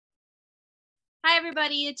Hi,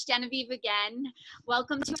 everybody. It's Genevieve again.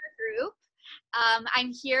 Welcome to our group.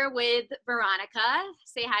 I'm here with Veronica.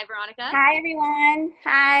 Say hi, Veronica. Hi, everyone.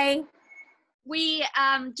 Hi. We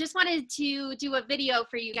just wanted to do a video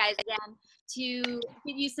for you guys again to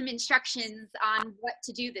give you some instructions on what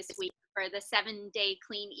to do this week for the 7-day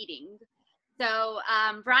clean eating. So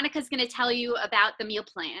Veronica's going to tell you about the meal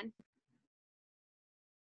plan.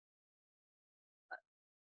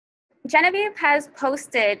 Genevieve has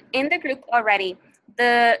posted in the group already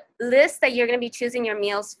the list that you're going to be choosing your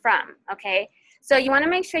meals from, okay? So you want to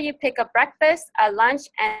make sure you pick a breakfast, a lunch,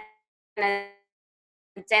 and a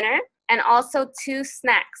dinner, and also 2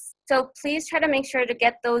 snacks. So please try to make sure to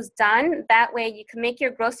get those done. That way you can make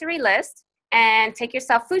your grocery list and take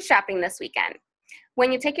yourself food shopping this weekend.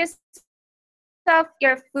 When you take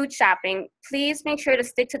your food shopping, please make sure to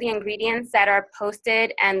stick to the ingredients that are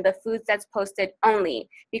posted and the foods that's posted only,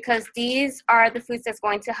 because these are the foods that's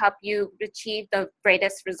going to help you achieve the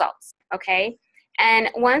greatest results, okay? And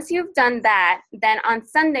once you've done that, then on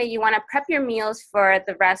Sunday, you want to prep your meals for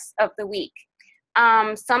the rest of the week.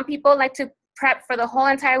 Some people like to prep for the whole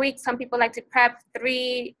entire week. Some people like to prep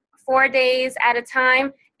 3-4 days at a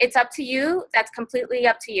time. It's up to you. That's completely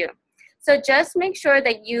up to you. So just make sure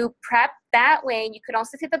that you prep. That way you could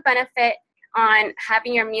also see the benefit on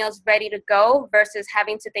having your meals ready to go versus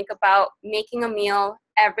having to think about making a meal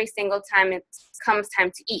every single time it comes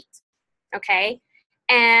time to eat, okay?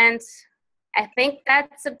 And I think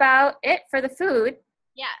that's about it for the food.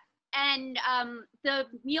 Yeah. And the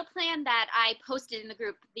meal plan that I posted in the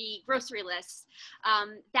group, the grocery list,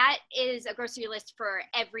 that is a grocery list for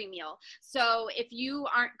every meal. So if you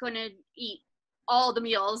aren't going to eat all the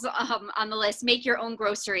meals on the list, make your own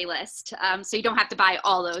grocery list so you don't have to buy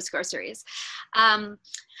all those groceries.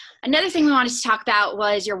 Another thing we wanted to talk about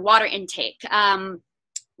was your water intake.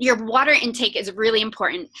 Your water intake is really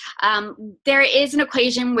important. There is an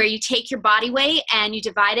equation where you take your body weight and you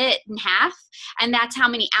divide it in half, and that's how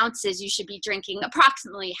many ounces you should be drinking,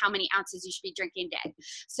 approximately how many ounces you should be drinking a day.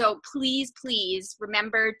 So please, please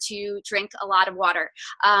remember to drink a lot of water.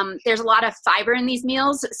 There's a lot of fiber in these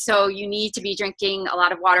meals, so you need to be drinking a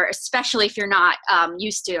lot of water, especially if you're not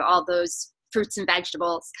used to all those fruits and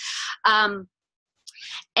vegetables.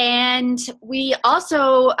 And we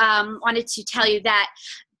also wanted to tell you that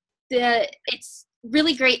it's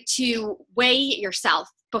really great to weigh yourself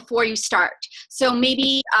before you start. So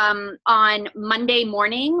maybe on Monday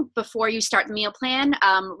morning before you start the meal plan,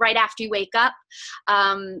 right after you wake up,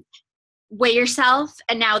 weigh yourself.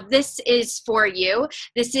 And now this is for you.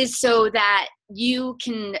 This is so that you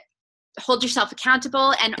can hold yourself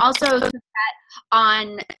accountable, and also so that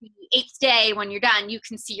on the 8th day when you're done, you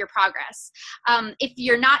can see your progress. If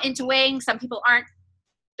you're not into weighing, some people aren't,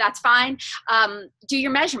 that's fine. Do your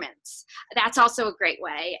measurements. That's also a great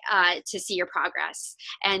way to see your progress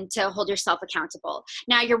and to hold yourself accountable.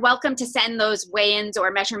 Now, you're welcome to send those weigh-ins or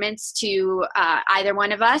measurements to either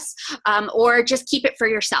one of us, or just keep it for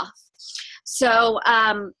yourself. So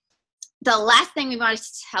the last thing we wanted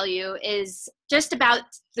to tell you is just about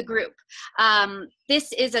the group.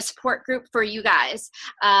 This is a support group for you guys.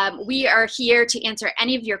 We are here to answer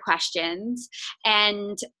any of your questions,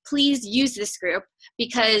 and please use this group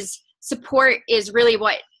because support is really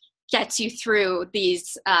what gets you through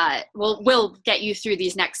these, will get you through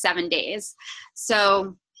these next 7 days.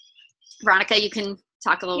 So Veronica, you can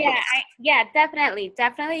talk a little bit. Yeah,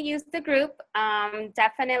 definitely use the group.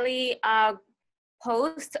 Definitely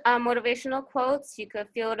post motivational quotes. You could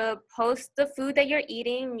feel to post the food that you're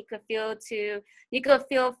eating. You could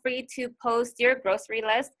feel free to post your grocery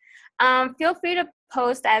list. Feel free to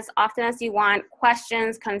post as often as you want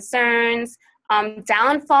questions, concerns,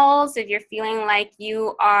 downfalls. If you're feeling like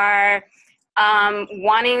you are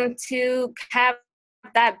wanting to have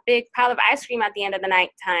that big pile of ice cream at the end of the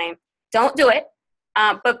night time, don't do it.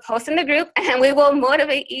 But post in the group and we will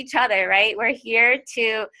motivate each other, right? We're here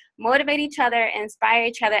to motivate each other, inspire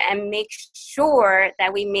each other, and make sure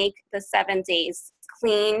that we make the 7 days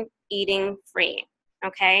clean, eating free,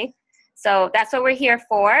 okay? So that's what we're here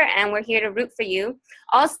for, and we're here to root for you.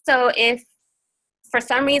 Also, if for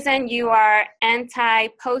some reason you are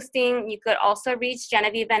anti-posting, you could also reach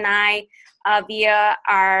Genevieve and I via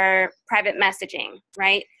our private messaging,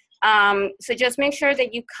 right? So just make sure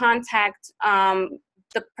that you contact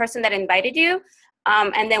the person that invited you,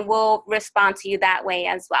 and then we'll respond to you that way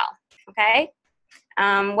as well. Okay?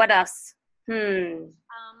 What else? I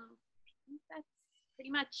think that's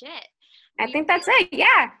pretty much it. I think that's it.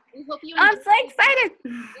 Yeah. We hope you I'm so excited.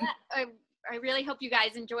 Yeah, I really hope you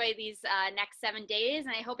guys enjoy these next 7 days,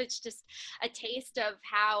 and I hope it's just a taste of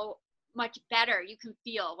how much better you can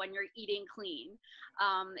feel when you're eating clean.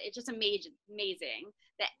 It's just amazing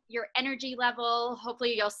that your energy level,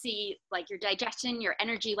 hopefully you'll see like your digestion, your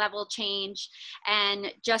energy level change,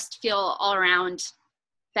 and just feel all around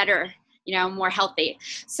better, you know, more healthy.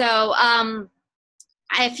 So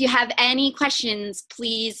if you have any questions,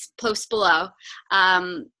 please post below.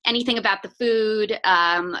 Anything about the food,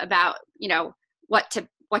 about, you know, what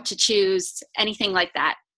to choose, anything like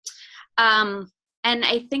that. And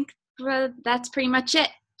I think that's pretty much it.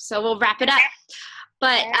 So we'll wrap it up.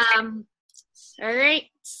 But all right,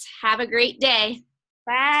 have a great day.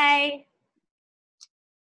 Bye.